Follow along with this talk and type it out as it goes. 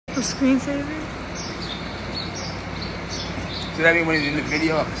screensaver? So that mean when it's in the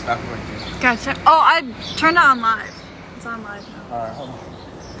video, I'm gonna stop it right there. Gotcha. Oh, I turned it on live. It's on live now. Alright, hold on.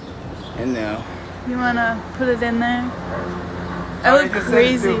 And now. You wanna put it in there? I look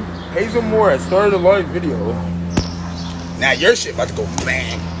crazy. Hazel Moore has started a live video. Now your shit about to go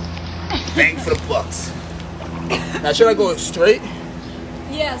bang. Bang for the bucks. Now should I go straight?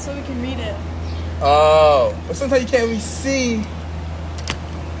 Yeah, so we can read it. Oh, but sometimes you can't really see.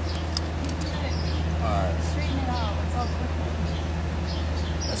 Alright. Straighten it out. It's all crooked.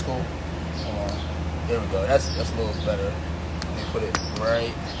 That's cool. Hold on. There we go. That's a little better. Let me put it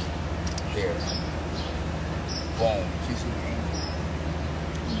right here. Boom. See the angle.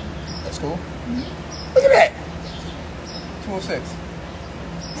 That's cool. Mm-hmm. Look at that. 206.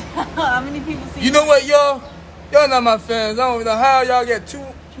 How many people see? You know what, y'all? Y'all not my fans. I don't even know how y'all get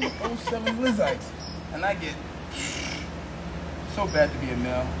 207 Lizzites. And I get so bad to be a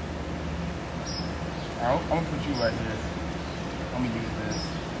male. I'm gonna put you right here. I'm gonna use this.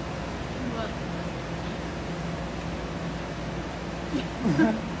 What?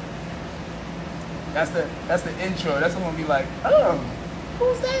 That's the intro. That's what I'm gonna be like, oh,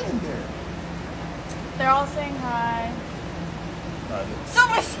 who's that in there? They're all saying hi.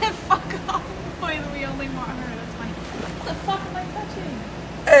 Someone said fuck off. Boy, we only want her. That's funny. What the fuck am I touching?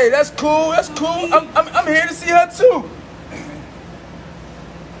 Hey, that's cool. That's cool. I'm here to see her too.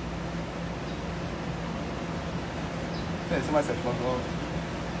 Somebody said fuck off.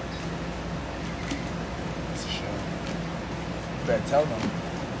 That's a show. You better tell them.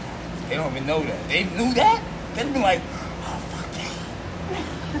 They don't even know that. They knew that? They'd be like, oh fuck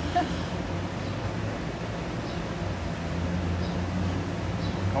yeah.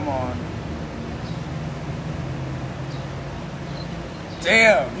 Come on.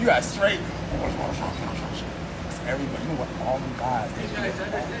 Damn, you got straight. Everybody, you know what? All the guys. Hey guys, I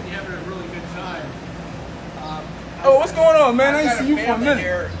understand you're having a really good time. Oh, what's going on, man? I ain't seen you for a minute.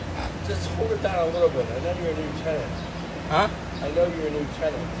 Here. Just hold it down a little bit. I know you're a new tenant. Huh? I know you're a new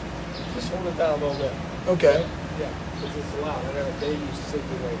tenant. Just hold it down a little bit. Okay. Yeah, because it's loud. I got a baby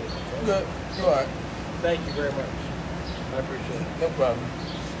sleeping right here. Okay? Good. You all right? Thank you very much. I appreciate it. No problem.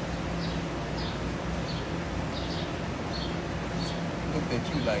 Looked at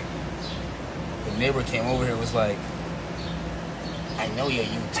you like the neighbor came over here was like, I know you're a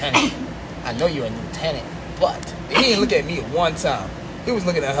new tenant. I know you're a new tenant, but he didn't look at me at one time. He was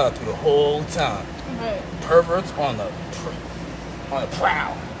looking at her through the whole time. Right. Perverts on the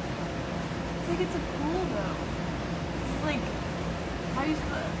prowl. It's like it's a pool though. It's like, how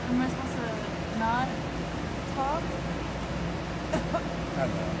am I supposed to not talk? I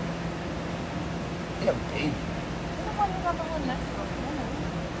don't know. You have a baby. I don't want to got the one next door.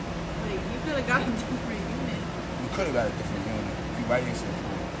 Like, you could have got a different unit. You could have got a different unit. You right next to the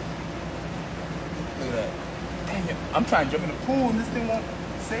pool. Look at that. Dang it. I'm trying to jump in the pool and this thing won't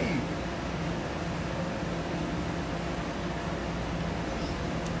save.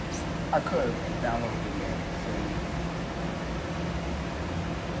 I could have downloaded it again.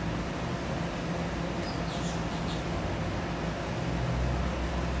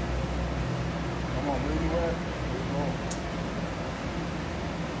 Come on, where you at? Where you going?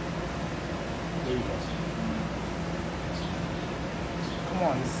 There you go. Come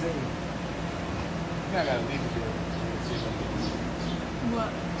on, it's saved. You I gotta leave it there. What?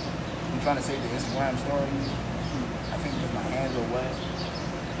 I'm trying to save the Instagram story. I think because my hands are wet.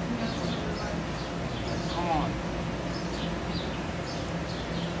 Come on.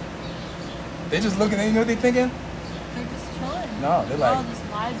 They just looking at you know what they thinking? They're just chilling. No, they're like, all just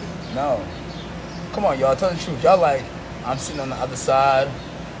vibing. no. Come on, y'all, tell the truth. Y'all like, I'm sitting on the other side.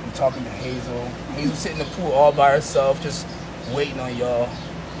 I'm talking to Hazel. Hazel sitting in the pool all by herself, just waiting on y'all.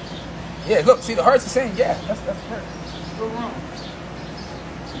 Yeah, look, see the hearts are saying, yeah, that's her. Go wrong.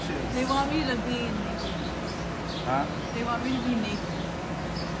 They want me to be naked. Huh? They want me to be naked.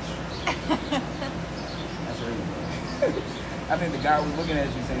 That's really good. I think the guy was looking at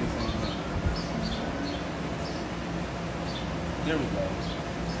you saying the same thing. There we go.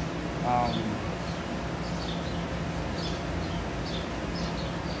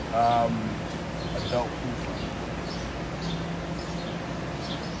 Adult proof.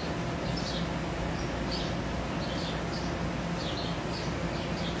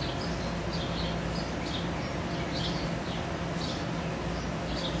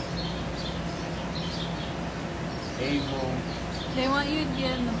 Hazel. They want you to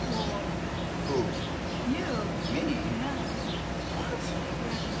get in the pool. Who? You. Me? Yeah. What?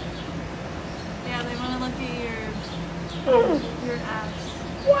 Yeah, they want to look at your ass.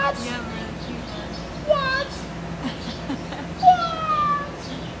 What? You have a really cute one. What? What?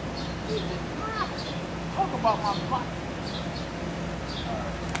 about my butt.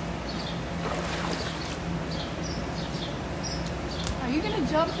 Are you gonna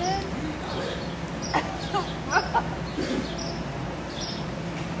jump in?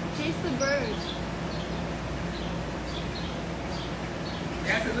 Chase the bird.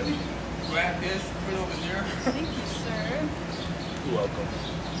 Yeah, so let me grab this, put it over there. Thank you, sir. You're welcome.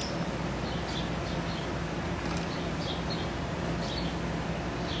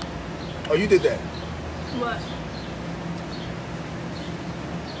 Oh, you did that? What?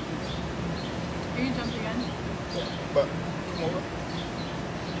 Are you jumping in? But come over.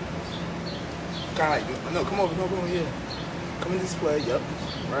 Kind of like, no, come over, yeah. Come in this way, yep.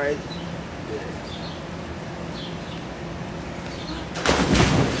 Right. Yeah.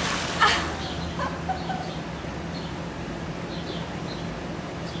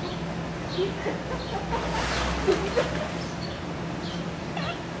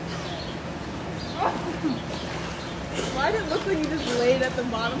 Why did it look like you just laid at the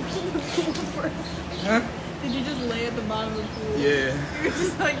bottom of the pool first? Huh? Did you just lay at the bottom of the pool? Yeah. You were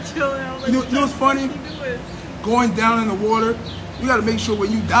just like chilling. I was like, You know what's funny? What are you doing? Going down in the water, you gotta make sure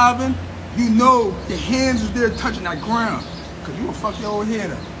when you diving, you know your hands is there touching that ground. Cause you will fuck your old head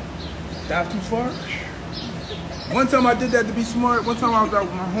up. Dive too far? One time I did that to be smart. One time I was out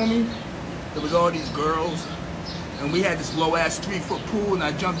with my homie. There was all these girls. And we had this low ass 3-foot pool and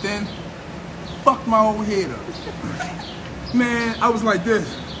I jumped in. Fucked my whole head up. Man, I was like this.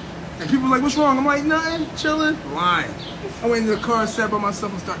 And people were like, what's wrong? I'm like, nothing, chilling, lying. I went into the car, sat by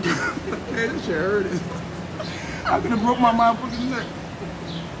myself and started, man, this shit hurting. I could have broke my motherfucking neck.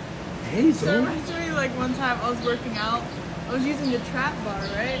 Hazel. So it reminds me, like one time I was working out, I was using the trap bar,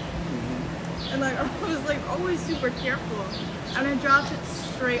 right? And like I was like always super careful, and I dropped it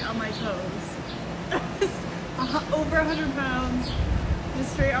straight on my toes. Over 100 pounds,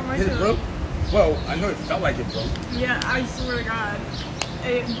 just straight on my Hit toes. it broke? Well, I know it felt like it broke. Yeah, I swear to God,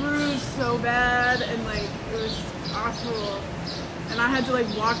 it bruised so bad, and like it was just awful. And I had to like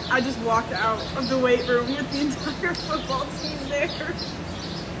walk. I just walked out of the weight room with the entire football team there.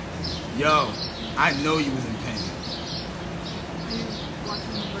 Yo, I know you was in pain. Are you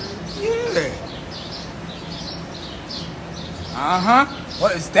watching the birds? Yeah. Uh-huh.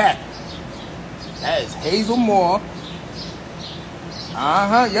 What is that? That is Hazel Moore.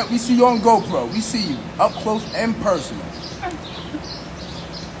 Uh-huh. Yep, we see you on GoPro. We see you up close and personal.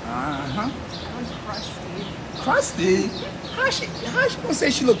 Uh-huh. I was crusty. Crusty? How she gonna say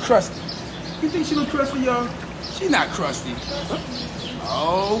she look crusty? You think she look crusty, y'all? She not crusty.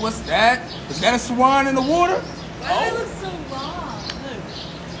 Oh, what's that? Is that a swan in the water? Why do I look so long? Look.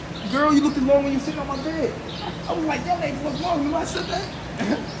 Girl, you looking long when you sitting on my bed. I was like, your legs look long. Remember I said that?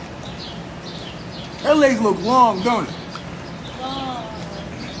 Her legs look long, don't it? Long.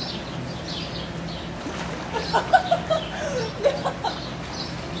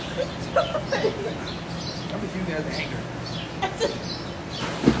 I'm just using it as a hanger.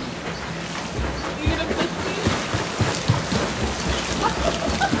 You gonna push me?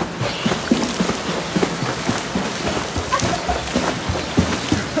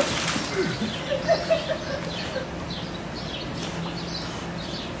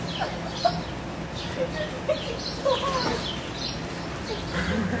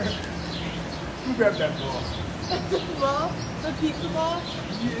 You grab that ball. The ball? The pizza ball?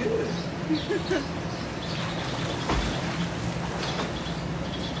 Yeah.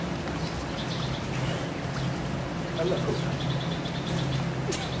 Hello.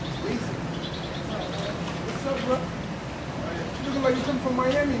 What's up, bro? You looking like you come from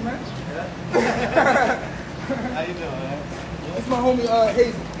Miami, man. Yeah. How you doing, man? That's my homie,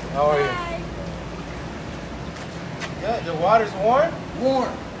 Hazel. How are you? Hi. Yeah, the water's warm? Warm.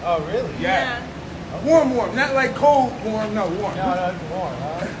 Oh, really? Yeah. Warm, not like cold warm, no, warm. No, it's warm,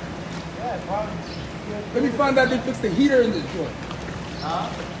 huh? Yeah, it's probably good. Let me find out they fixed the heater in this joint. Huh?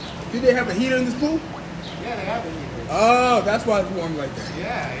 Do they have a heater in this pool? Yeah, they have a heater. Oh, that's why it's warm like that.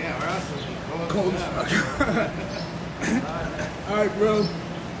 Yeah, or else it'll be Cold as down. fuck. All right, bro.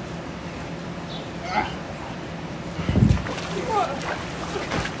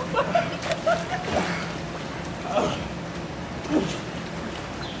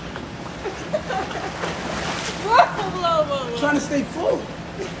 Whoa. Trying to stay full.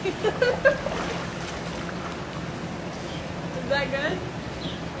 Is that good?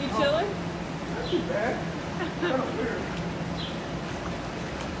 You chilling? Not too bad. Kind of weird.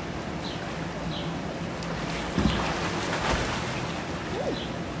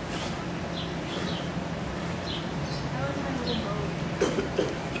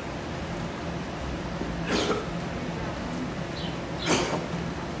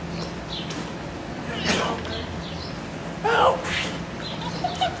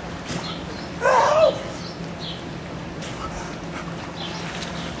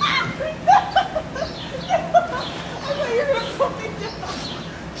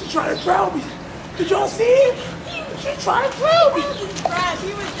 trying to drown me. Did y'all see it? She trying to drown me.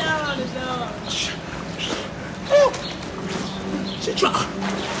 He was down on his own. Help. She trying.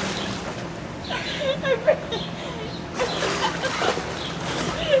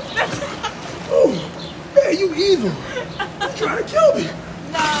 Oh, man, you evil. You trying to kill me.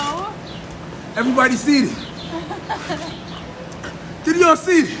 No. Everybody see it. Did y'all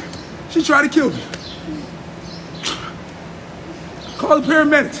see it? She tried to kill me. Call the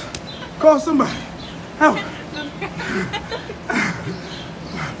paramedics. Call somebody. Help.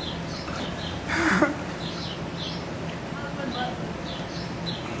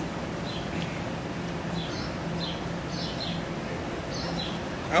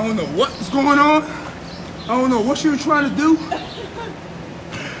 I don't know what's going on. I don't know what she was trying to do.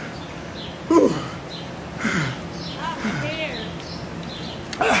 Whew. I'm scared.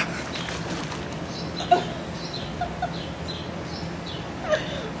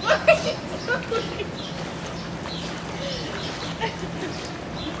 What are you doing?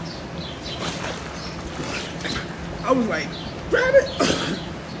 I was like, grab it.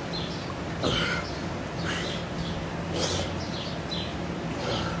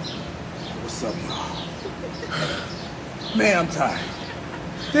 What's up, y'all? Man, I'm tired.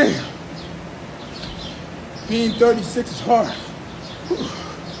 Damn. Being 36 is hard.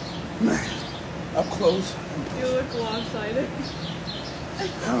 Man, up close. You look lopsided.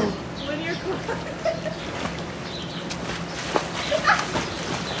 Oh. When you're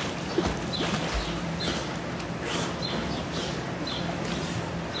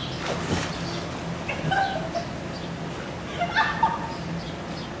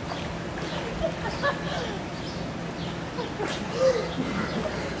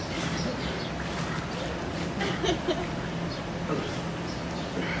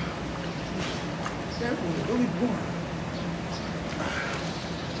That was really boring.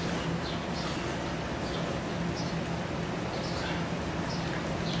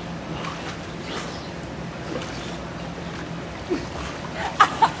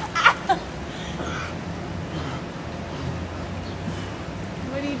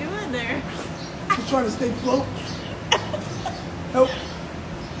 What are you doing there? Just trying to stay afloat. Help.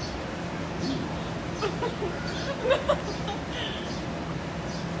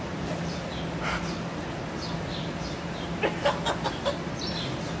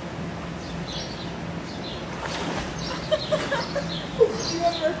 You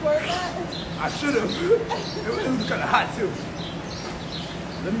want to record that? I should have. It was kind of hot too.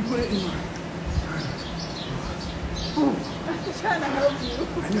 Let me put it in my. I'm trying to help you.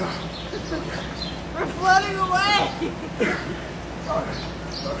 I know. We're floating away.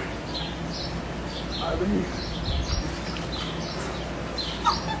 Alright, let me.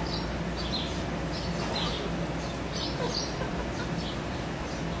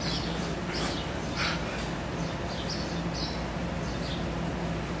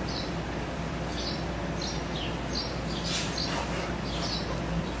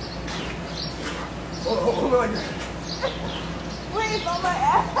 Hold on like that. Wait, it's on my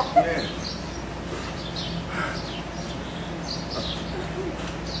ass. Yeah.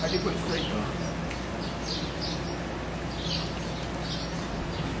 I can put it straight though.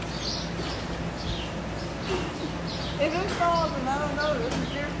 If it falls, and I don't know, this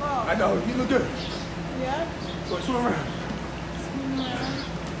is your fault. I know, you look good. Yeah? Go swim around. Swim around.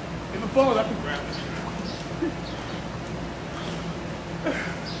 If it falls, I can grab it.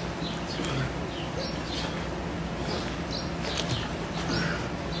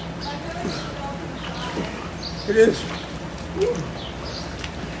 It is.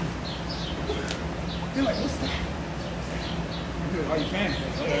 You're like, what's that? Oh, you can.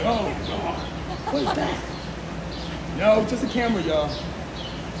 Oh, God. What is that? No, just a camera, y'all.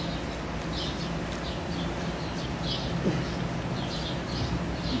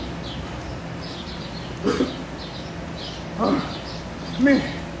 Come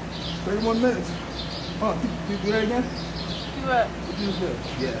here. 31 minutes. Oh, can you do that again? Do what? Do this.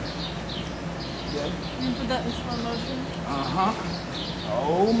 Yeah. Yeah. You put that in slow motion? Uh-huh.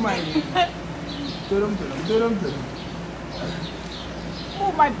 Oh, man. Dum, dum, dum, dum.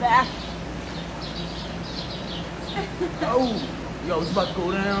 Oh, my back. Oh, yo, it's about to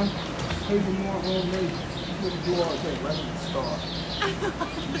go down. Hazel Moore, what do all day, right from the start.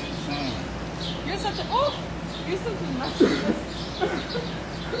 You're such a, oh, you're such a narcissist.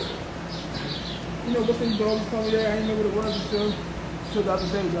 You know, what's thing you always call me there? I didn't know what it was until the other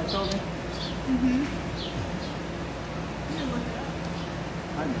day, y'all told me. Mm-hmm. You didn't look it up.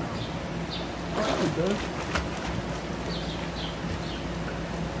 I know. Oh, that was good.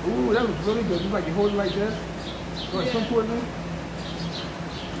 Ooh, that was really good. It's like you hold it like this. Go ahead, swim towards me.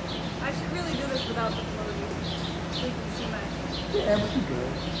 without the floaty. So you can see my. Yeah, but you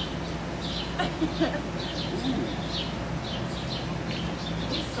good.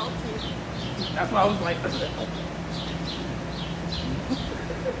 He's salty. That's why I was like,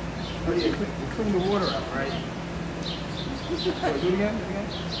 oh yeah, clean the water out, right? Do it again, do it again.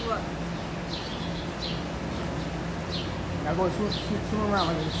 What? Now go swim around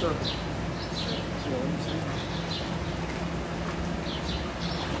like in a circle. Yeah, let me see.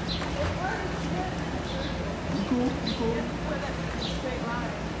 You cool? You cool? Put it in a straight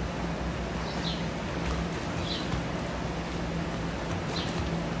line.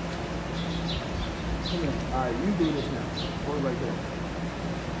 Come here. Alright, you do this now. Hold it right there.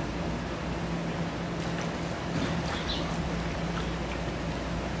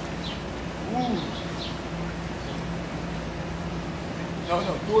 Ooh. No,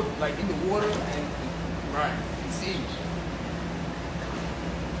 do it like in the water and right. You see?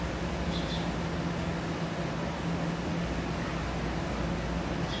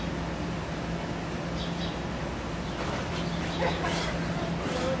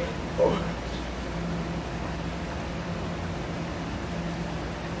 Oh.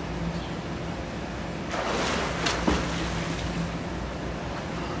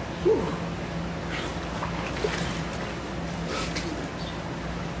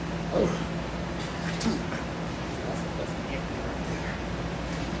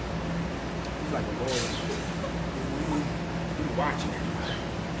 Like a lawyer. He's watching everybody.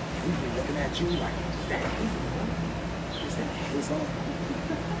 He's been looking at you like, is that Hazel Moore? Is that Hazel Moore?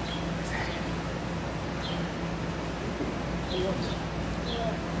 Is that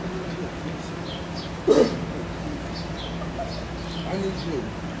I need you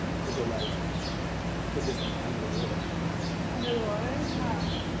to go like, put this under the water. Under the water?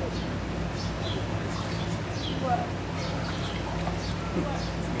 What?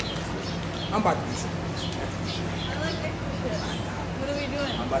 I'm about to do some extra shit. I like extra shit. What are we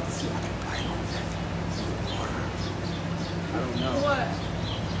doing? I'm about to see if I can bite on that in the water. I don't know. What?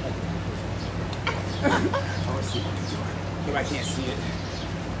 I want to see if I can do it. If I can't see it.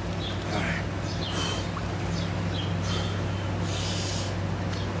 Alright.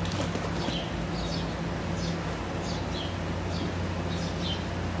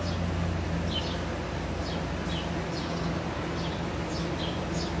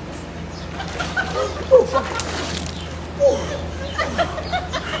 Oh, fuck. Oh.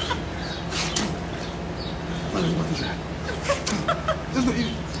 What is that?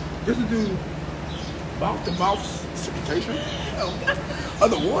 This to do mouth-to-mouth circulation of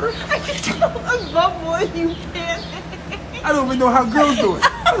the water? Above what you can. I don't even know how girls do it.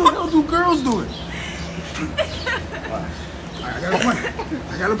 How the hell do girls do it? Alright,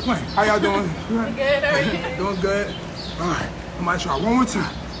 I got a plan. How y'all doing? Good, everything. Doing good? Alright, I might try one more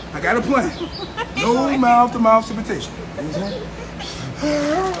time. I got a plan. No mouth-to-mouth circulation. You know what I'm saying?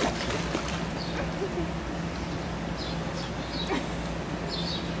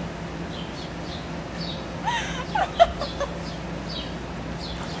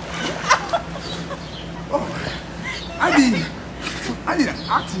 I need an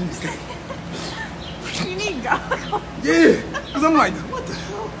oxygen tank. You need goggles. Yeah, because I'm like, what the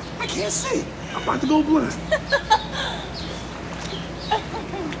hell? I can't see. I'm about to go blind.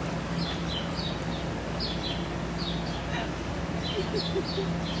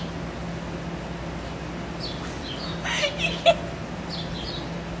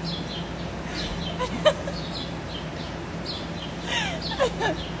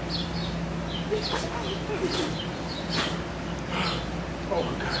 Oh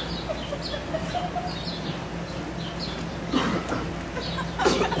my God.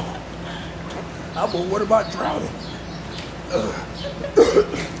 But what about drowning?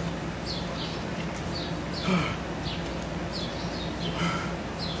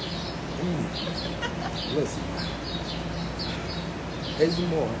 Listen, Hazel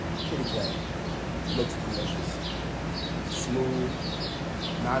Moore, kitty cat, looks delicious. Smooth,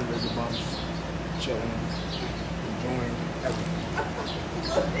 not regular bumps, chilling, enjoying everything.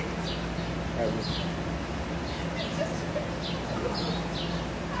 Everything.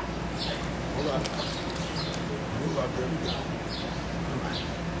 Hold on. Hold on, there we go. All right,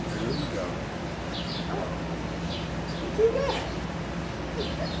 there we go. Do that.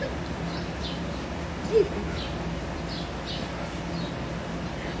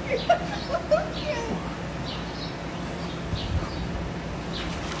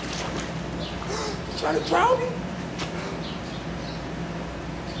 Trying to drown me?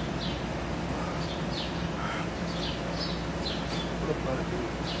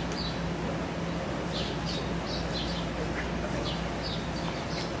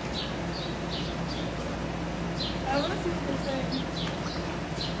 I want to see what they're saying.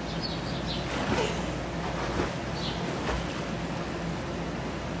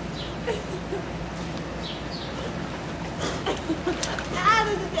 Ah,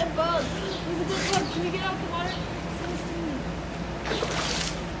 there's a dead bug. There's a dead bug. Can you get out the water? It's so steamy.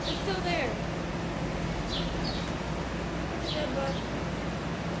 It's still there. Dead bug.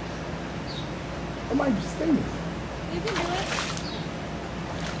 It might be stinging. You can do it.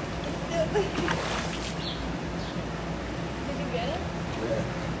 It's still there. Did you get it? Yeah.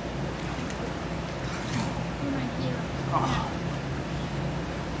 Oh my God.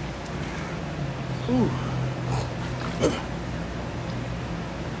 Ooh.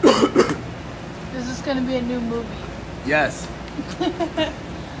 This is gonna be a new movie. Yes.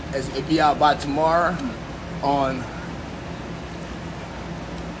 It'll be out by tomorrow on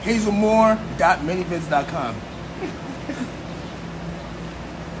hazelmoore.minivids.com.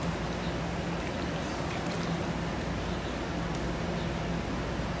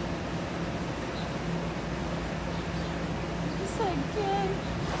 It's like good.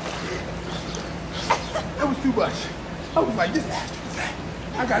 That was too much. I was like, this ass.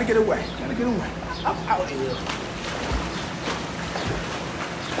 I gotta get away. Gotta get away. I'm out of here.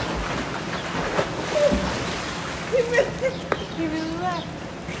 He really left.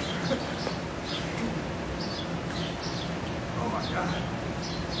 Oh my God.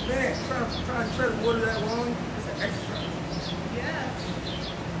 Man, trying to tread water that long, it's an exercise. Yeah.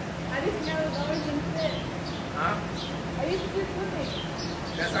 I didn't know it was always been fit. Huh? I used to do swimming.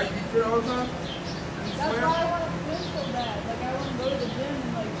 That's how you be fit all the time? You That's swim? why I want to swim so bad. Like I want to go to the gym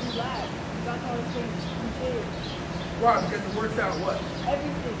and like do laps. That's how I was saying in shape. Why? Because it works out what?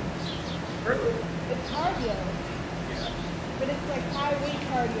 Everything. Really? It's cardio. Yeah. But it's like high weight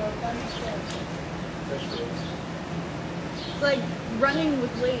cardio, if that makes sense. That's true. It's like running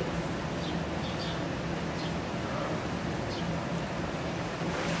with weights.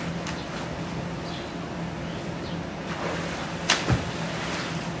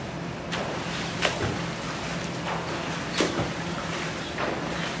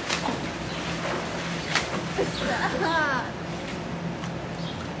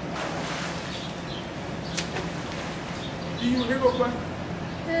 Here go a question.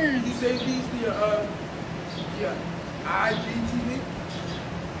 Did you save these to your IGTV?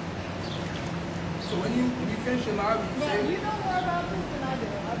 So when you finish your live, you Yeah, save you it. know more about this than I do.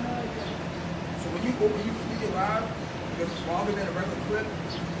 I have no idea. So when you see your live, because it's longer than a regular clip,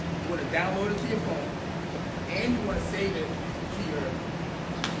 you want to download it to your phone, and you want to save it to your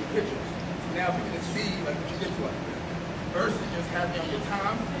pictures. So now people can see like what you did to us, versus just having it on your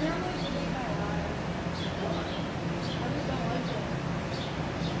time. I normally delete my live. I just don't like it.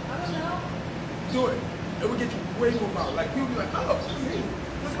 I don't know. Do it. It will get you way more power. Like people be like, oh,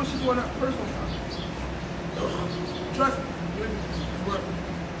 that's what she's doing on personal time. Trust me, it's worth it.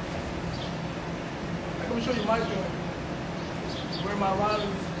 Like, let me show you my joint. Where my live is.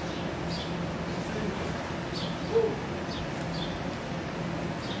 Woo.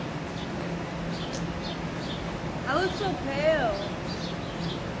 I look so pale.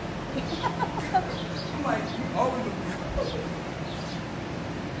 I'm like, you always look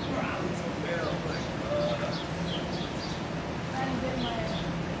I look so pale. I'm like, Trying to get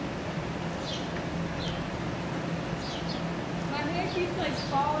my hair keeps like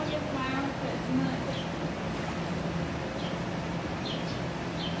falling into my armpits and then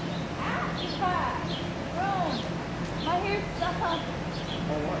my hair's stuck on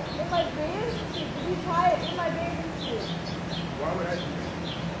what? in my bathing suit. Did you try it in my bathing suit? Why would I do that?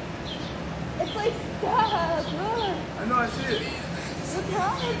 It's like stuck. Look. I know I see it. What's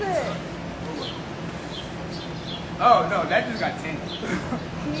wrong with it? Oh, no, that just got tangled.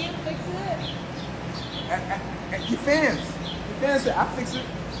 Can you fix it? Your fans. Your fans said, I'll fix it.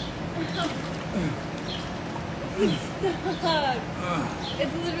 It's stuck.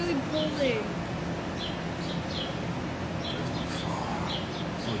 It's literally pulling.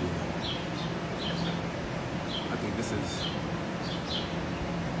 I think this is.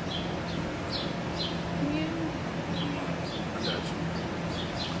 Can you? I got you.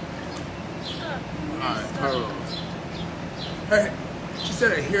 Stuck. Alright, hey, she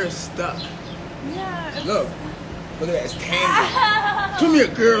said her hair is stuck. Yeah. It's Look. Look at that, it's tangled. Come here,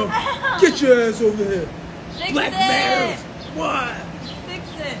 girl. Get your ass over here. Fix Black it. males. What? Fix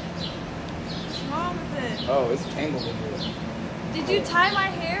it. What's wrong with it? Oh, it's tangled in here. Did you tie my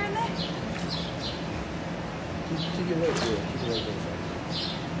hair in there? Keep your leg there. Keep your leg there.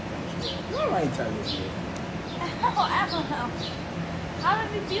 No, I ain't tied this yet. Ow. How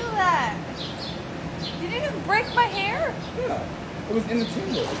did you do that? Did you just break my hair? Yeah. It was in the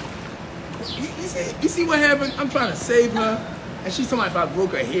tangle. You see what happened? I'm trying to save her, and she's talking about if I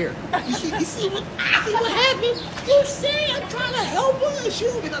broke her hair. You see what happened? You see, I'm trying to help her, and she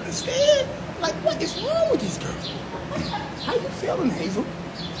don't even understand. Like, what is wrong with these girls? How you feeling, Hazel?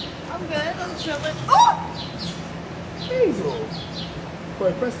 I'm good. I'm chilling. Oh! Hazel. Go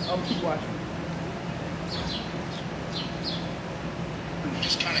ahead, press. Keep watching.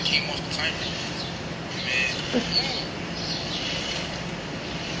 Just kind of came off the timer. Man.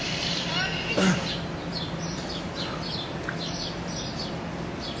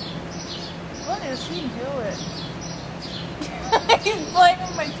 What is he doing? He's playing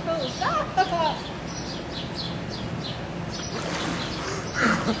on my toes.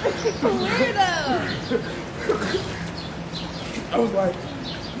 Weirdo. I was like,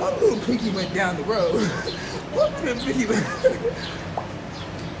 my little piggy went down the road. What little piggy went?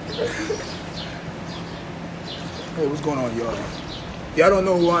 Hey, what's going on, y'all? Y'all don't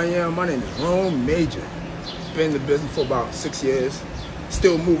know who I am. My name is Rome Major. Been in the business for about 6 years.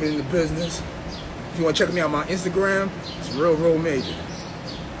 Still moving in the business. If you want to check me out on my Instagram, it's Real Rome Major. You know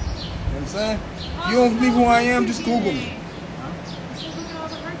what I'm saying? If you don't believe who I am, just Google me.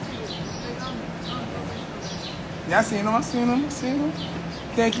 Yeah, I seen them.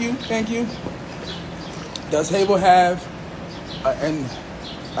 Thank you. Does Hazel have an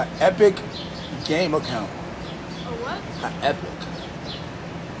Epic game account? A what? An Epic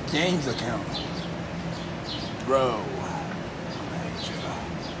Games account. Bro.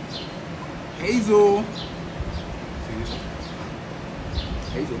 Hazel.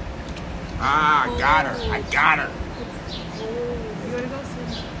 Hazel. Ah, I got her. You wanna go swim?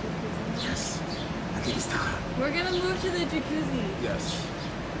 Yes. I think it's time. We're gonna move to the jacuzzi. Yes.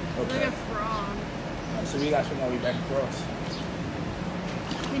 Like Okay. a frog. So we got to swim all the way back across.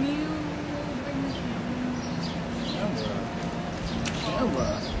 Can you bring the camera?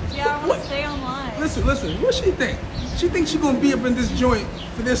 Yeah, I want What? to stay online. Listen. What she think? She thinks she gonna be up in this joint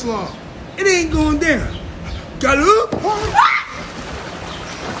for this long. It ain't going down. Got up.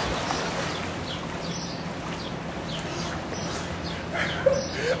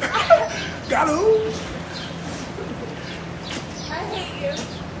 Got up. I hate you.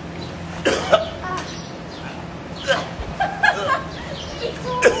 It's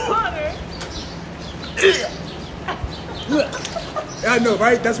all water. I know,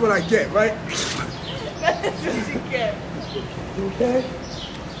 right? That's what I get, right? That's what you get. You okay?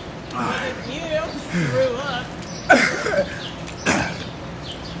 You don't screw up.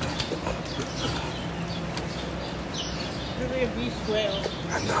 You're like a beach whale.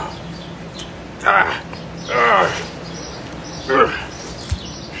 I know.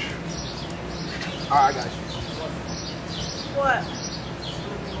 I got you. What?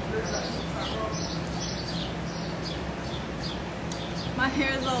 My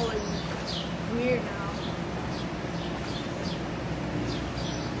hair is all like weird now.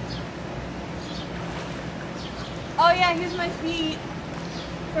 Oh yeah, here's my feet.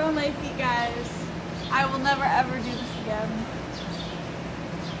 Show my feet, guys. I will never ever do this again.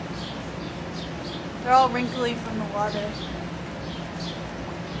 They're all wrinkly from the water.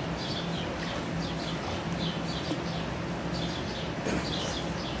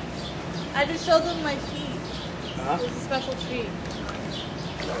 I just showed them my feet. Huh? It was a special treat.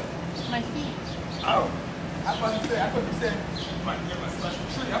 My feet. Oh. I thought you said, you might get my special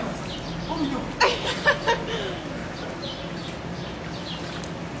treat. I'm like, what are we doing?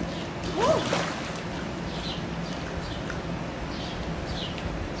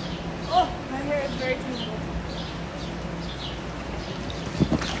 Oh, my hair is very tangled.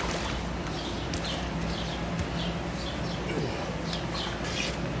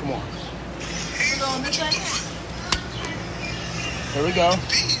 Come on. We're going this way. Here we go.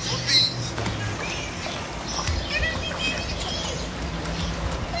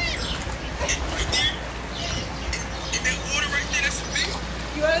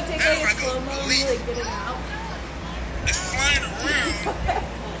 You want to take like a slow-mo and like get it out? It's flying around.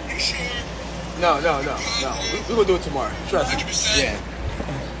 You sure? No. We gonna do it tomorrow. Trust me. 100%? Yeah.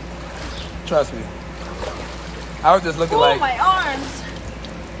 Trust me. I was just looking Oh, like. my arms.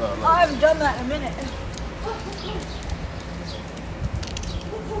 Look. I haven't done that in a minute.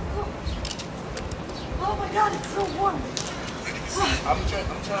 Oh my god, it's so warm. I'm trying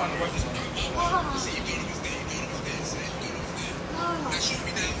on the right side. See, you thought it was there. Say, you thought it was there. Now show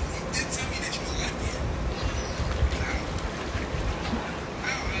me that. You did tell me that you was like that.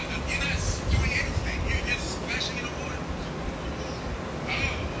 You're not doing anything. You're just splashing in the water.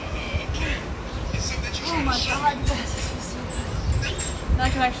 Oh, okay. It's something that you're Oh trying my to show god, me. yes, this is so good. Now I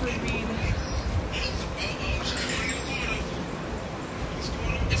can actually read. She's going in the water. What's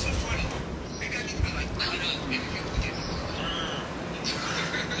going on? It's so funny.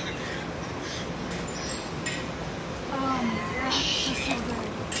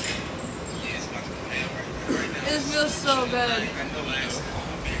 so good. I know. Man,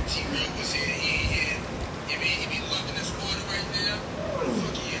 T-Real was here. He be loving this water right now.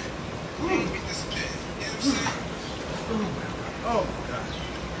 Fuck yeah. He ain't beat this kid. You know what I'm saying? Oh my god.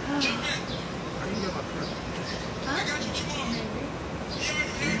 Jump in. I can get my present. I got you tomorrow. Maybe.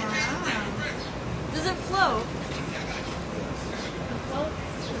 Yeah, Does it float? I got you. It floats?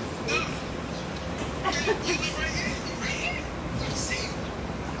 You live right here? You right here? I see you.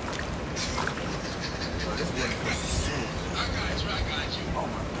 Bro, this water feels so good. I got you. Oh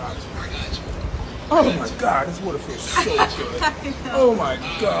my god. I got you. Oh my god, this water feels so good. Oh my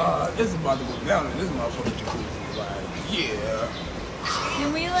god. This is about to go down in this motherfucking jacuzzi. Like, yeah.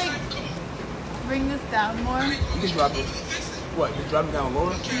 Can we like bring this down more? You can drop it. What? You drop it down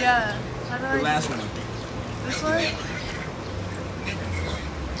lower? Yeah. How do I The last one. This one?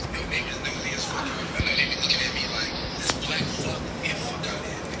 Your neighbors nosy as fuck. I know they be looking at me like, this black fuck. Get fuck out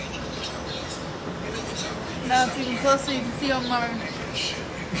here. Nigga, you know what time it is. You know what time it is. Now it's even closer. You can see on my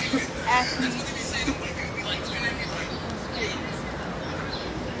acne.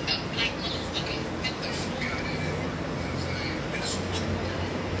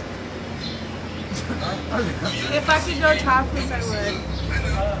 If I could go topless, I would.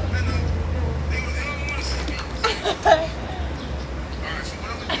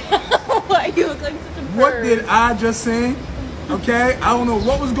 What? You look like such a bird. What did I just say? Okay? I don't know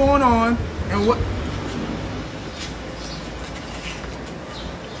what was going on and what.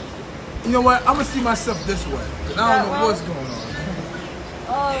 You know what? I'm gonna see myself this way. Because I don't know what's going on.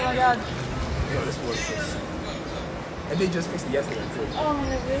 Oh my god. Yo, this was so. And they just fixed it yesterday too. Oh,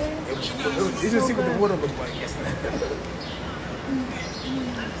 really? You just see what the water looked like yesterday.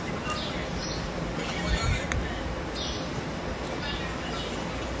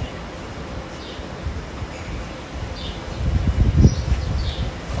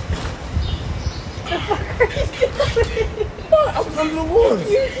 What? I was under the water.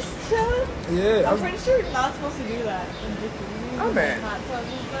 You're just chilling? Yeah. I'm pretty sure you're not supposed to do that in bikinis. I'm mad. Hot tubs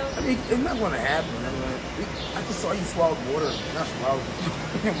and stuff. I mean, it's not gonna happen. I mean, I just saw you swallow water. Not swallow.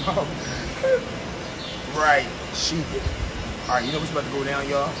 Right. She did. All right, you know what's about to go down,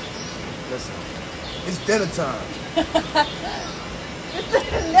 y'all? Listen, it's dinner time.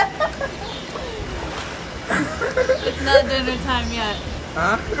 It's not dinner time yet.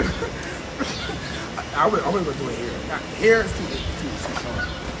 Huh? I would go do it here. Now, here is too strong.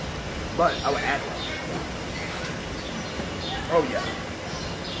 But I would add one. Oh yeah.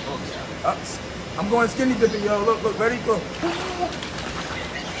 Oh yeah. Ups. I'm going skinny dipping, yo. Look, ready? Go.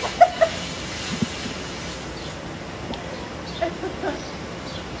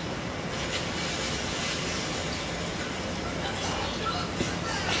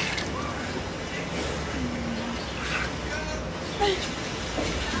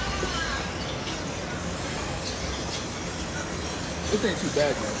 This ain't too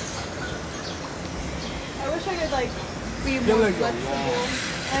bad, man. I wish I could like be Your more legs are flexible. long.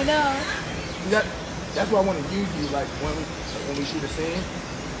 I know. That's why I want to use you, like when we shoot a scene.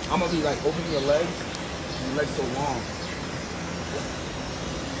 I'm gonna be like opening your legs, and your legs so long.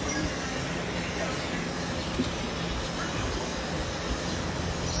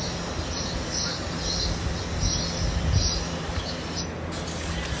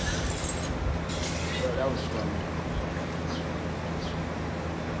 Yeah, that was fun.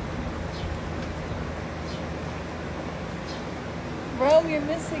 Bro, you're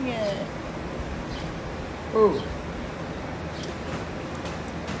missing it. Ooh.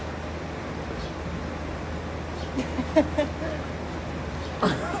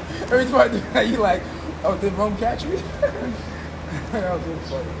 Every time I do that, you like, oh, did Rome catch me? That was really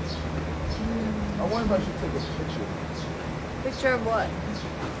funny. I wonder if I should take a picture. Picture of what?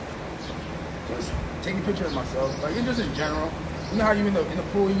 Just take a picture of myself. Like, just in general. You know how you in the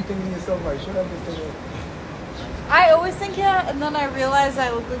pool, you thinking to yourself, like, should I just take a... I always think that, and then I realize I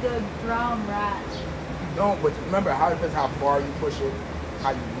look like a drowned rat. You don't, but remember how it depends how far you push it,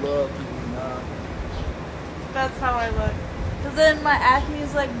 how you look, you know. That's how I look. Because then my acne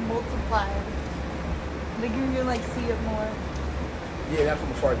is like multiplied. Like you can like see it more. Yeah, that's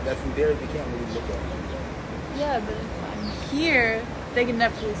from afar. That's from there, they can't really look at it. Yeah, but if I'm here, they can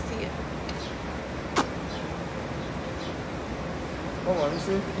definitely see it. Hold on, let me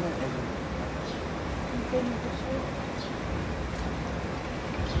see. You taking a picture?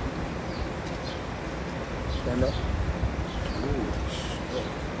 Stand up. Ooh, shit.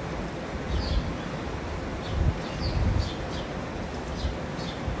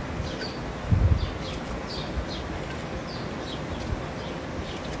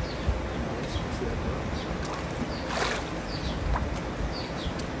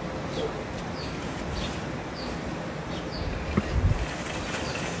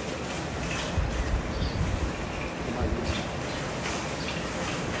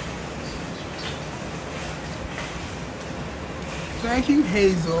 Thank you,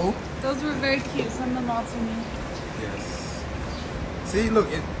 Hazel. Those were very cute. Send them all to me. Yes. See, look,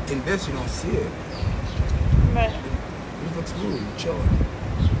 in this you don't see it. But It looks smooth. You're chilling.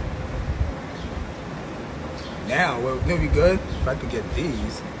 Now, what would be good if I could get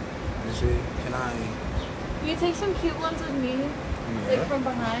these. Let me see. Can I? you take some cute ones with me, like from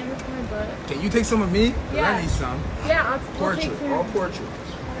behind with my butt. Can you take some of me? 'Cause Yeah. I need some. Yeah, I'll Portrait. take some. All portrait.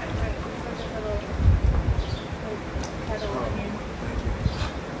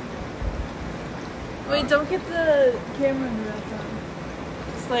 Wait, don't get the camera in the background.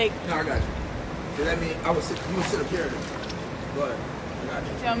 It's like, No, I got you. So that means you would sit up here. Go ahead. I got you.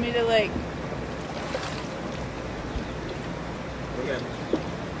 do you want me to like, Look at me.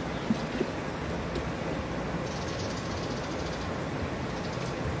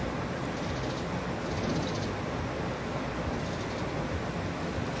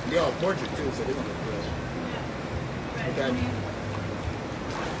 They're all portrait too, so they're gonna look good. yeah. Okay.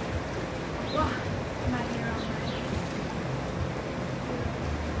 Wow, my hair on my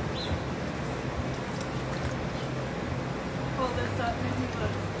pull this up, make me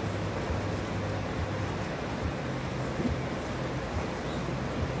look.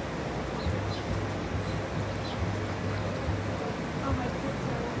 Oh, my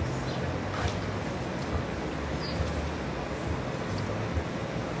pixels.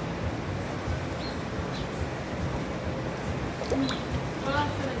 What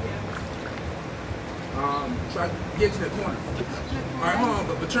else should I do? Try to get to the corner. All right, hold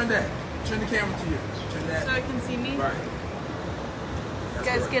on, but turn that. Turn the camera to you. Turn that. So I can see me? Right. You That's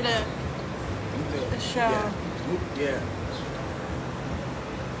guys correct. get Move the a show. Yeah. Move, yeah.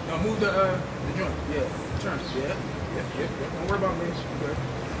 No, move the joint. Yeah. Turn. Yeah. Yeah. Don't worry about me. I'm good.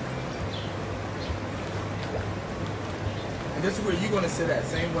 And this is where you're gonna sit at,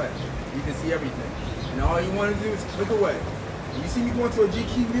 same way. You can see everything. And all you want to do is look away. When you see me going to a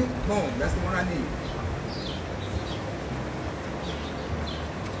GQ mute, boom, that's the one I need.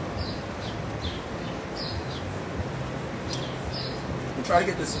 And try to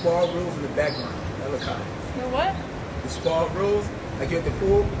get the spa rules in the background. That look hot. The what? The spa rules, like you're at the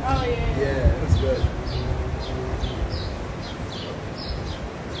pool. Oh, yeah. Yeah, it looks good.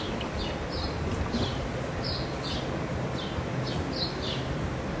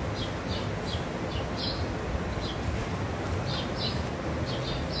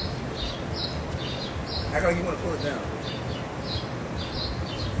 Act like you want to pull it down.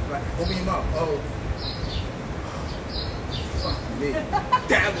 Like, open your mouth. Oh. Fuck me.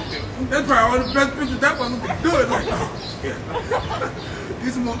 That will do. That's probably one of the best pictures. That one looking good. Like, oh, yeah. Do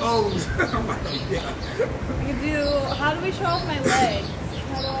some more O's. I'm like, yeah. I can do, how do we show off my legs?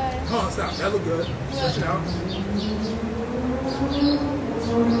 How do I? Hold on, stop. That look good. Stretch it out.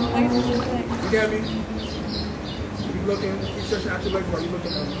 I can do like, You got me? Keep looking. Keep stretching out your legs while you're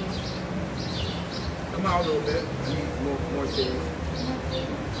looking at me. Come out a little bit. I need more chairs.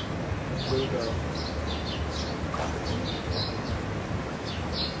 There we go.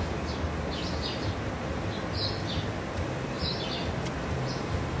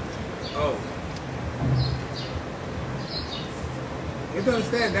 Oh. You have to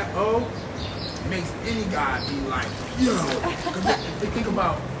understand that O makes any guy be like, yo. Because they think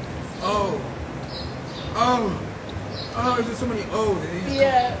about, oh, there's just so many O's. And they just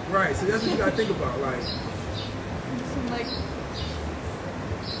yeah. right, so that's what you gotta think about, like. Some like,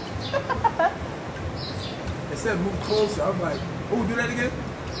 It said move closer. I'm like, oh, do that again?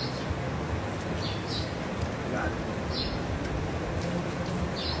 Got it.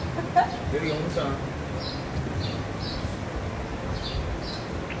 There you go, one more time.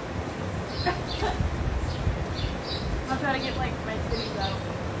 I'll try to get like my titties out.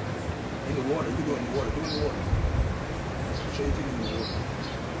 In the water, you can do it in the water. Do it in the water. Show your titties in the water.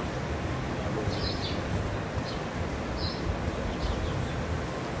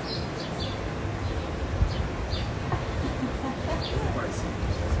 Everybody see it.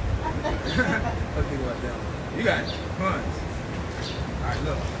 Let's think about that one. You got tons. All right,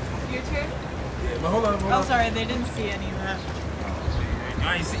 look. Your turn? Yeah, but hold on. Oh, sorry, they didn't see any of that.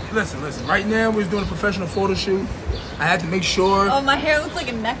 I ain't see. Listen. Right now, we're doing a professional photo shoot. I had to make sure. Oh, my hair looks like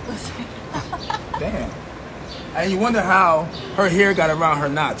a necklace. Damn. And you wonder how her hair got around her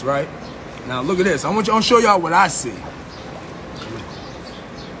knots, right? Now look at this. I'm gonna show y'all what I see.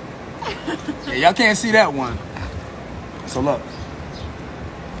 Yeah, y'all can't see that one. So look.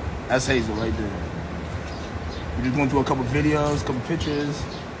 That's Hazel right there. We're just going through a couple videos, a couple pictures.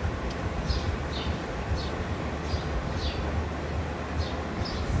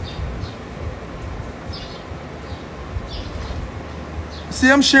 See,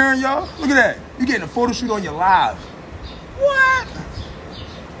 I'm sharing y'all. Look at that. You're getting a photo shoot on your live. What?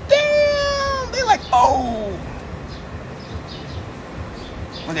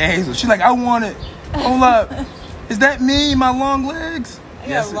 Look at Hazel. She's like, I want it. Hold up. Is that me? My long legs? I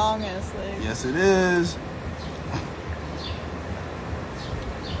got long ass legs. Yes, it is.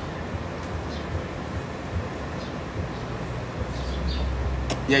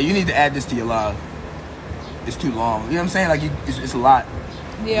 Yeah, you need to add this to your live. It's too long. You know what I'm saying? Like, it's a lot.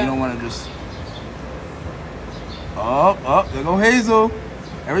 Yeah. You don't want to just... Oh, there go Hazel.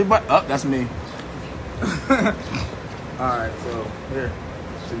 Everybody... Oh, that's me. Alright, so, here.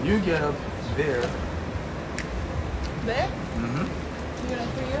 So you get up there. There? Mm-hmm. You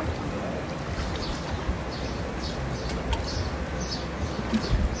gonna for you?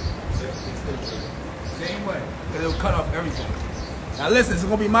 Same way. Because it'll cut off everything. Now listen, it's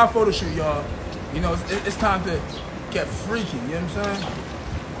going to be my photo shoot, y'all. You know, it's time to get freaky. You know what I'm saying?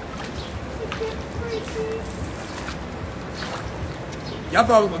 Y'all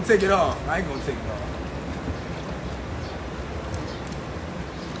thought I was going to take it off. I ain't going to take it off.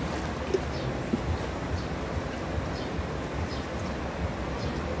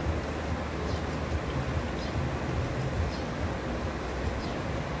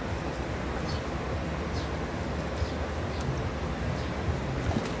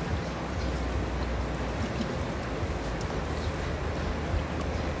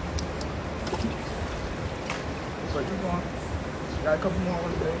 But you going? Got a couple more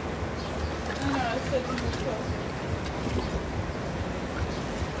on the day. I know, I said you were close.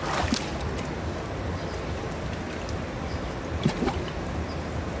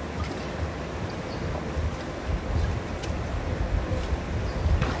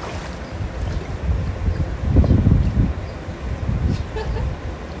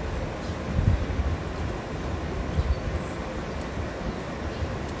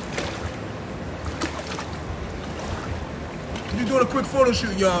 You're doing a quick photo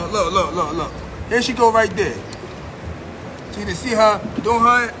shoot, y'all. Look. There she go right there. So you can see her doing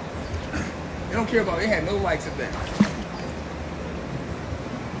her. They don't care about it. They had no likes at that.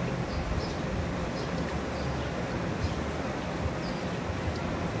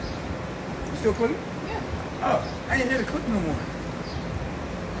 You still clicking? Yeah. Oh, I ain't hear the click no more.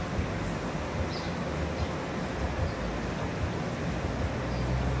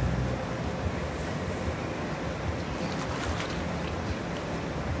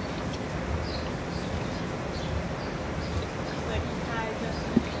 Like, hi,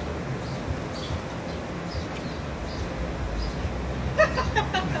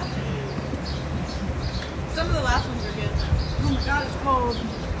 some of the last ones are good. Oh my god, it's cold.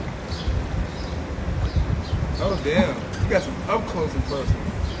 Oh damn, you got some up close and personal.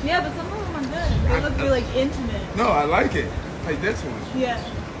 Yeah, but some of them are good. They look really like intimate. No, I like it. Like this one. Yeah.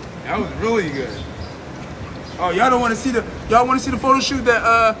 That was really good. Oh, y'all don't want to see the photo shoot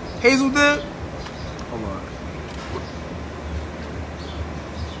that Hazel did? Hold on.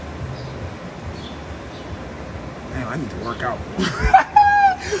 Damn, I need to work out.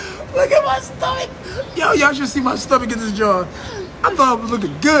 Look at my stomach. Yo, y'all should see my stomach in this jar. I thought it was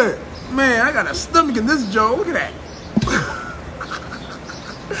looking good. Man, I got a stomach in this jar. Look at that.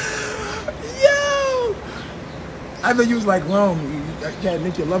 Yo. I thought you was like, Rome, you gotta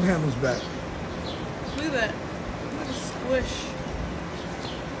make your love handles back. Look at that. Look at the squish.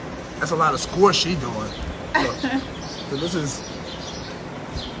 That's a lot of squish she doing. Look. So this is...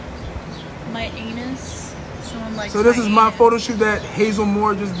 My anus. Someone likes So this is my anus. photo shoot that Hazel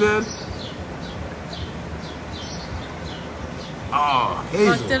Moore just did. Oh,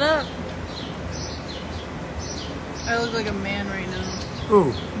 Hazel. Fucked it up. I look like a man right now.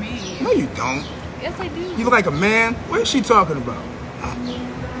 Who? Me. No, you don't. Yes, I do. You look like a man. What is she talking about? Oh,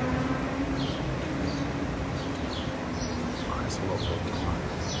 that's a low.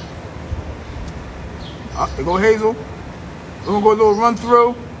 Oh, there go Hazel. We're gonna go a little run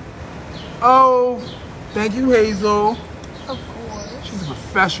through. Oh, thank you, Hazel. Of course. She's a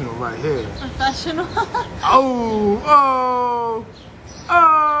professional right here. Professional. Oh,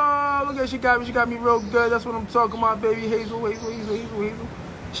 look at she got me real good. That's what I'm talking about, baby. Hazel.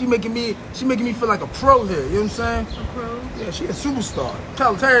 She making me feel like a pro here, you know what I'm saying? A pro. Yeah, she a superstar.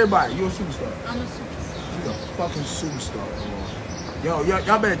 Tell everybody, you're a superstar. I'm a superstar. She's a fucking superstar. Yo,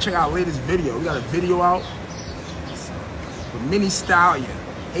 y'all better check out our latest video. We got a video out with Mini Stallion,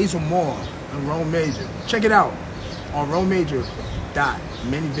 Hazel Moore, and Rome Major. Check it out on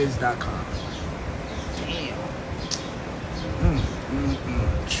romemajor.manyvids.com. Damn.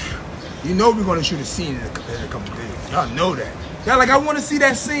 You know we're gonna shoot a scene in a couple days. Y'all know that. Y'all like, I want to see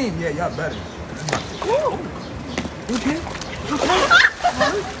that scene. Yeah, y'all better. Woo. Okay.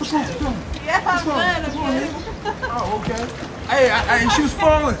 Yeah, I'm good. Oh, okay. Hey, she was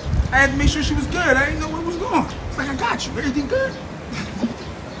falling. I had to make sure she was good. I didn't know where it was going. It's like, I got you. Everything good?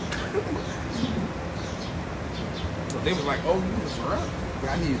 They was like, oh, you was for real?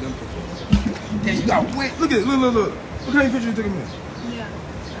 Yeah, I needed them pictures. Damn, you got wait. Look at it. Look. Look how many pictures you took of me. Yeah.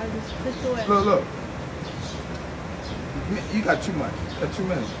 I just clicked away. Look. You got too much. You got too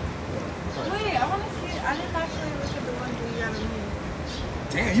many. Wait, I want to see. I didn't actually look at the ones that you got of me.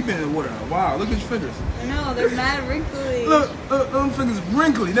 Damn, you been in the water now. Wow, look at your fingers. I know, they're mad wrinkly. Look, them fingers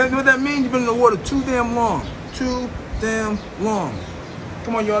wrinkly. That, you know what that means? You've been in the water too damn long. Too damn long.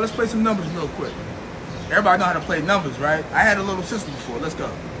 Come on, y'all. Let's play some numbers real quick. Everybody know how to play numbers, right? I had a little sister before. Let's go.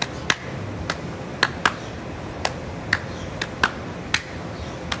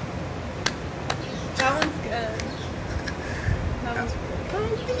 That one's good. That one's good.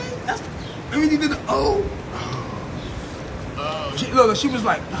 I mean, you did the look, she was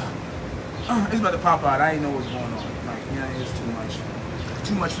like, it's about to pop out. I didn't know what's going on. Like, yeah, it's too much.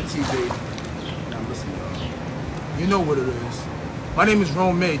 Too much for TV. Now, listen, y'all. You know what it is. My name is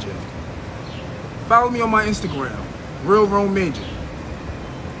Rome Major. Follow me on my Instagram, Real Rome Major.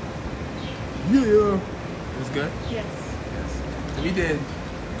 Yeah. It was good? Yes. So we did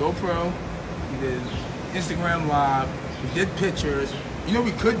GoPro, we did Instagram Live, we did pictures. You know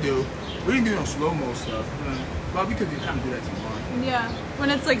what we could do? We didn't do no slow-mo stuff. Well, we could kind of do that tomorrow. Yeah. When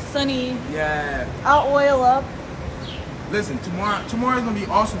it's like sunny. Yeah. I'll oil up. Listen, tomorrow's gonna be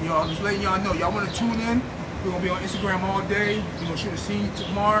awesome, y'all. Just letting y'all know. Y'all wanna tune in? We're gonna be on Instagram all day. We're gonna shoot a scene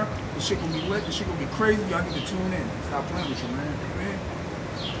tomorrow. The shit gonna be lit. The shit gonna be crazy. Y'all need to tune in. Stop playing with you, man.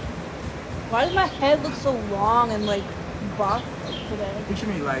 Why does my head look so long and like buff today? What you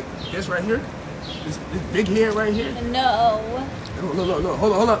mean, like this right here? This big hair right here? No. Look.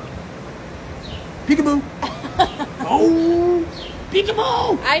 Hold up. Peekaboo. Oh,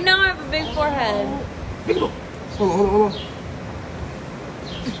 peekaboo. I know I have a big forehead. Peekaboo. Hold on.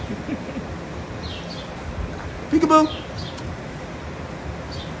 Peekaboo.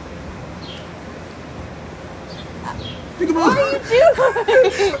 Peekaboo. What are you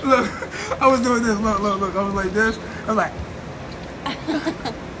doing? Look, I was doing this. Look. I was like this. I was like,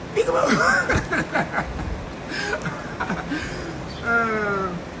 peekaboo.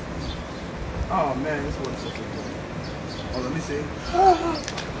 Oh man, this was so good. Oh, let me see.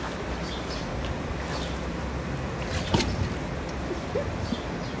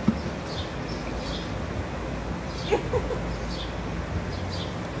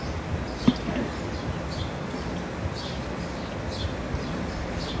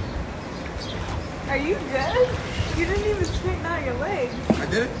 Are you good? You didn't even straighten out your legs. I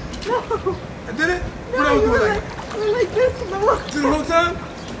did it? No. I did it? No, What I was you doing, were like this the whole to the whole time?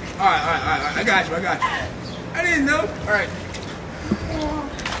 Alright. I got you. I didn't know. Alright.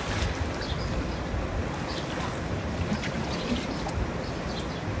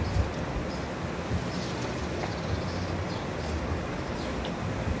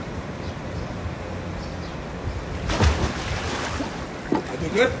 I do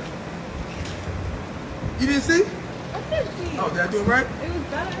good? You didn't see? I didn't see. Oh, did I do it right? It was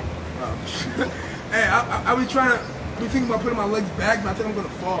better. Oh. Hey, I be thinking about putting my legs back, but I think I'm gonna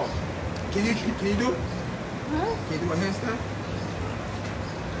fall. Can you do it? Huh? Can you do a handstand?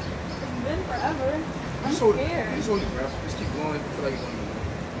 It's been forever. I'm Just hold scared. Just hold your breath. Just keep going. I feel like you're going to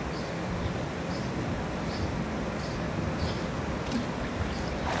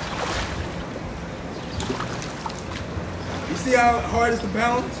You see how hard it's to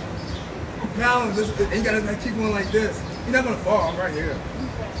balance? Balance. And you gotta keep going like this. You're not gonna fall. I'm right here. Okay.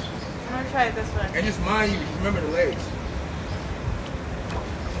 I'm gonna try it this way. And just mind you, remember the legs.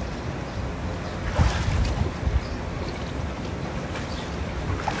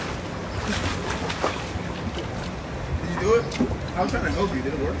 Did you do it? I was trying to help you.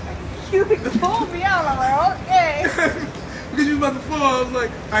 Did it work? You pulled me out. I'm like, okay. Because you was about to fall. I was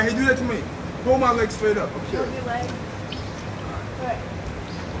like, all right, hey, do that to me. Hold my legs straight up. Okay. Hold your leg. Good.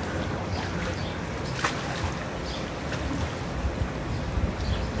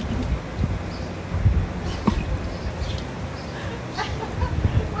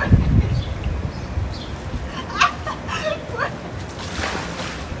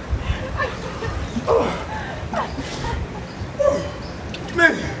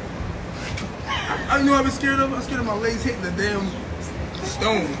 Man, I know I've been scared of. I'm scared of my legs hitting the damn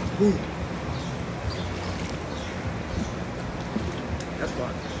stone. Ooh. That's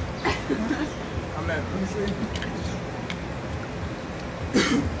fun. I'm at, let me see.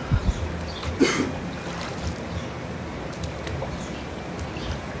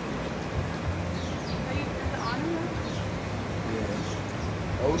 Are you, is it on now?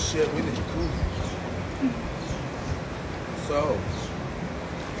 Yeah. Oh shit, we in the jacuzzi. So,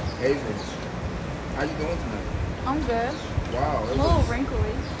 Hazel, how you doing tonight? I'm good. Wow, I'm a little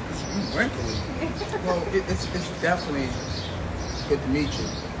wrinkly. it's you. wrinkly. Well, it's definitely good to meet you.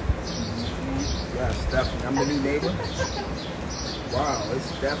 Yes, definitely. I'm the new neighbor. Wow,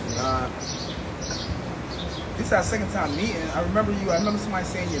 it's definitely. This is our second time meeting. I remember you. I remember somebody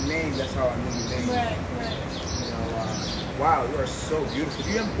saying your name. That's how I knew your name. Right. You know, wow, you are so beautiful. Do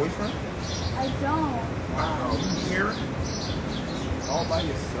you have a boyfriend? I don't. Wow, you here all by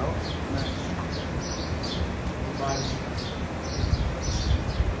yourself? Nobody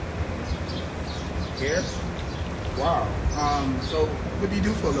here? Wow. So what do you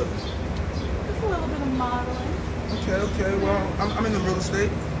do for a living? Just a little bit of modeling. Okay. Well, I'm in the real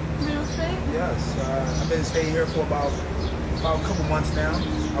estate. Real estate? Yes. I've been staying here for about a couple months now.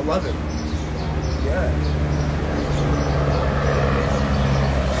 I love it. Yeah.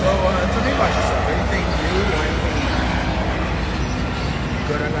 So tell me about yourself. Anything new or anything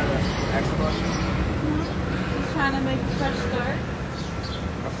good I gotta ask about you? Just trying to make a fresh start.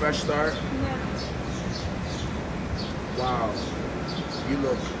 A fresh start? Yeah. Wow. You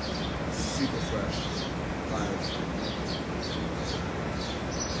look super fresh. Like,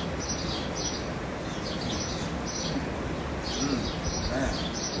 man.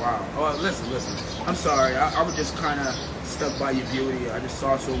 Wow. Oh, listen. I'm sorry. I was just kind of stuck by your beauty. I just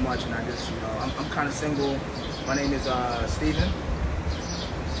saw so much, and I just, I'm kind of single. My name is Steven.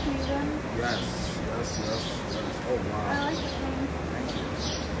 Steven? Yes. Oh, wow. I like the name. Thank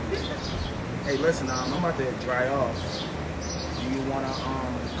you. Hey, listen, I'm about to dry off. Do you want to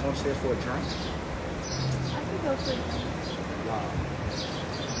come upstairs for a drink? I could go for a drink. Wow.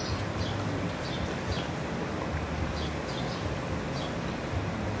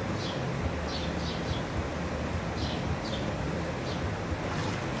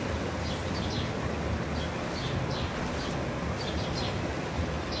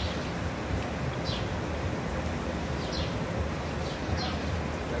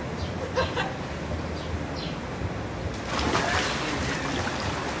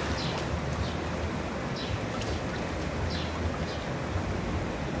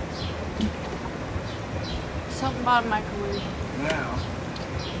 Something about a microwave. Now,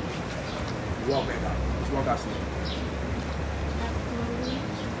 walk back out. Let's walk outside.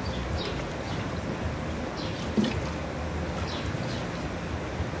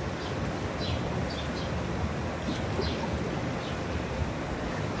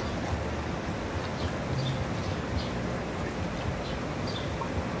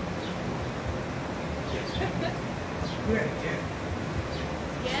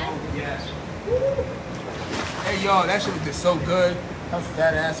 Yeah? Hey, yo, that shit looked so good. Her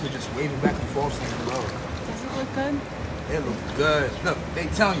fat ass was just waving back and forth on the road. Does it look good? It looked good. Look, they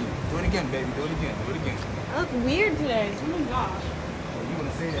telling you. Do it again, baby. Do it again. I look weird today. Oh my gosh. Oh, you want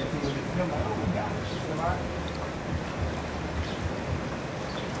to say that to me? I'm like, oh my God. She's still hot.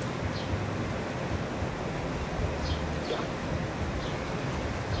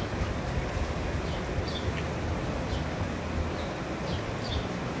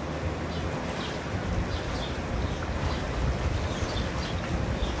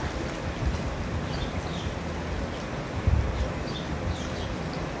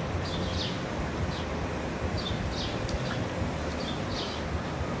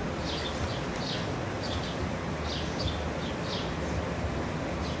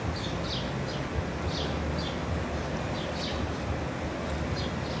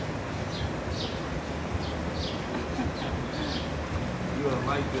 You gonna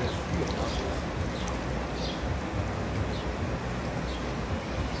like this. You gonna love this.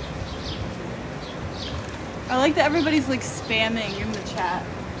 I like that everybody's like spamming in the chat.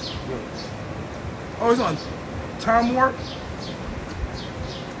 Oh, it's on Time Warp?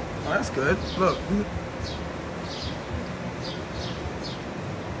 Oh, that's good. Look.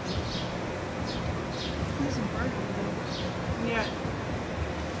 Yeah.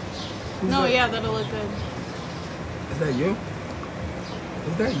 Who's No, that? yeah, that'll look good. Is that you?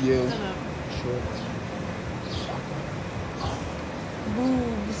 Is that you? Shut up. Sure.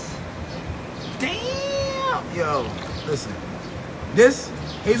 Boobs. Damn! Yo, listen. This,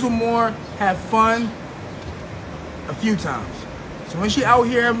 Hazel Moore, had fun a few times. So when she out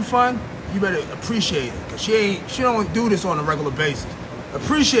here having fun, you better appreciate it. Cause she don't do this on a regular basis.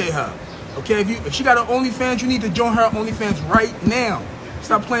 Appreciate her. Okay, if she got an OnlyFans, you need to join her OnlyFans right now.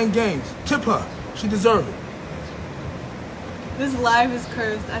 Stop playing games. Tip her. She deserves it. This live is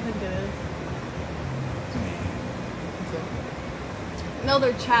cursed. I think it is. No,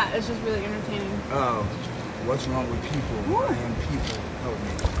 their chat is just really entertaining. Oh, what's wrong with people? I am people. Help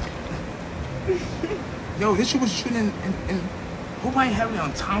me. Yo, this shit was shooting in hope I ain't having it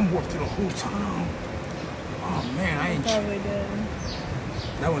on Time Warp through the whole time. Oh man, I ain't. Probably did.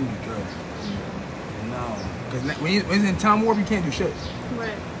 That wouldn't be good. No. Because when it's in time warp, you can't do shit.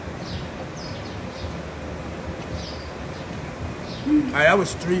 Right. Alright, that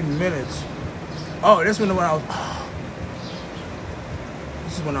was 3 minutes. Oh, this one when I was...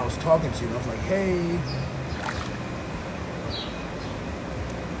 This is when I was talking to you. And I was like, hey...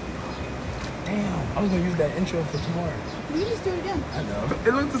 Damn, I was gonna use that intro for tomorrow. You can just do it again. I know.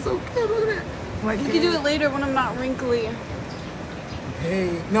 It looks so good. Look at it. I'm like, You hey. can do it later when I'm not wrinkly.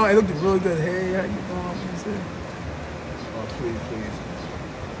 Hey. No, it looked really good. Hey, how you doing? Oh, please, please.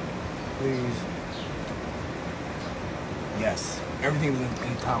 Please. Yes. Everything was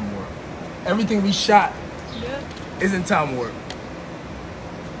in time warp. Everything we shot Yeah. is in time warp.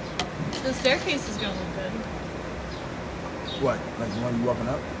 The staircase is gonna look good. What? Like the one you walking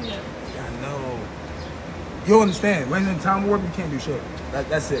up? Yeah. Yeah, I know. You'll understand. When it's in time warp, you can't do shit.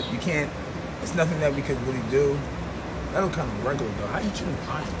 That's it. You can't. It's nothing that we could really do. That look kind of regular though. How you choosing to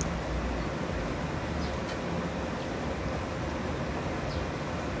find it?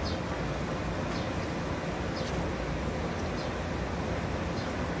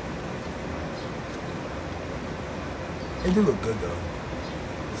 They do look good though.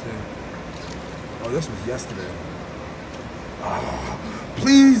 Let's see. Oh, this was yesterday. Oh,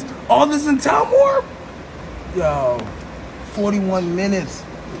 please, all this in time warp? Yo, 41 minutes.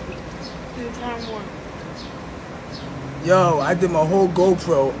 In time warp. Yo, I did my whole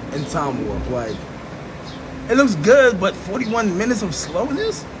GoPro in time warp. Like, it looks good, but 41 minutes of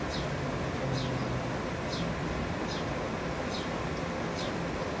slowness?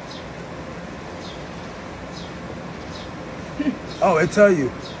 Oh, it tell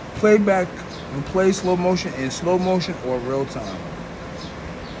you, playback, replay slow motion in slow motion or real time.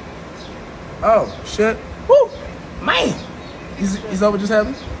 Oh, shit. Woo! Man! You saw what just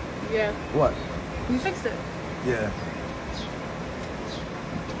happened? Yeah. What? You fixed it. Yeah.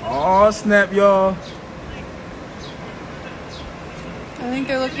 Oh, snap, y'all. I think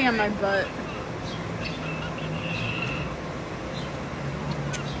they're looking at my butt.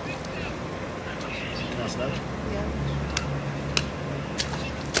 Can I snap? Yeah.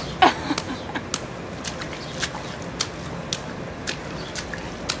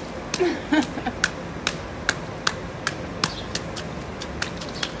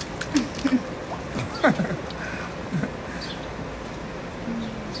 Oh,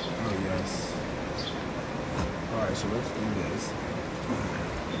 yes. Alright, so let's do this.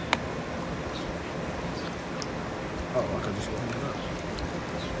 Oh, I could just open it up.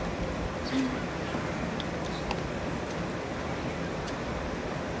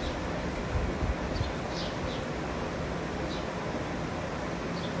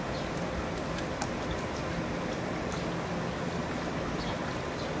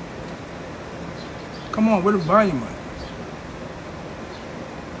 Come on, where the volume at?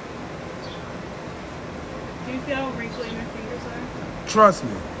 Do you see how wrinkly my fingers are? Trust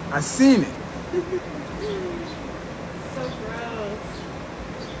me, I seen it. So gross.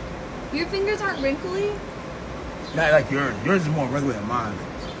 Your fingers aren't wrinkly? Not like yours. Yours is more regular than mine.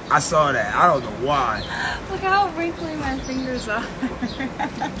 I saw that. I don't know why. Look how wrinkly my fingers are.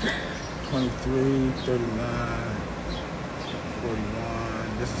 23, 39,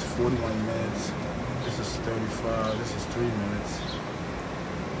 41. This is 41 minutes. This is 35. This is 3 minutes.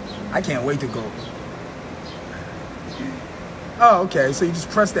 I can't wait to go. Oh, okay. So you just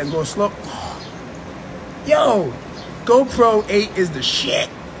press that and go slow. Yo, GoPro 8 is the shit.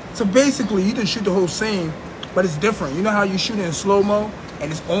 So basically, you can shoot the whole scene, but it's different. You know how you shoot it in slow-mo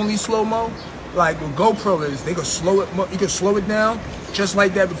and it's only slow-mo? Like with GoPro is, they can slow it. You can slow it down just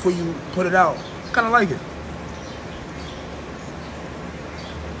like that before you put it out. Kind of like it.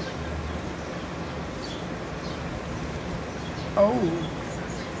 Oh.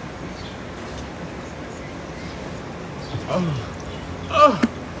 Oh.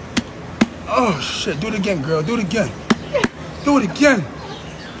 Oh, shit. Do it again, girl. Do it again. Do it again.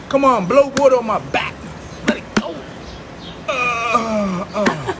 Come on, blow water on my back.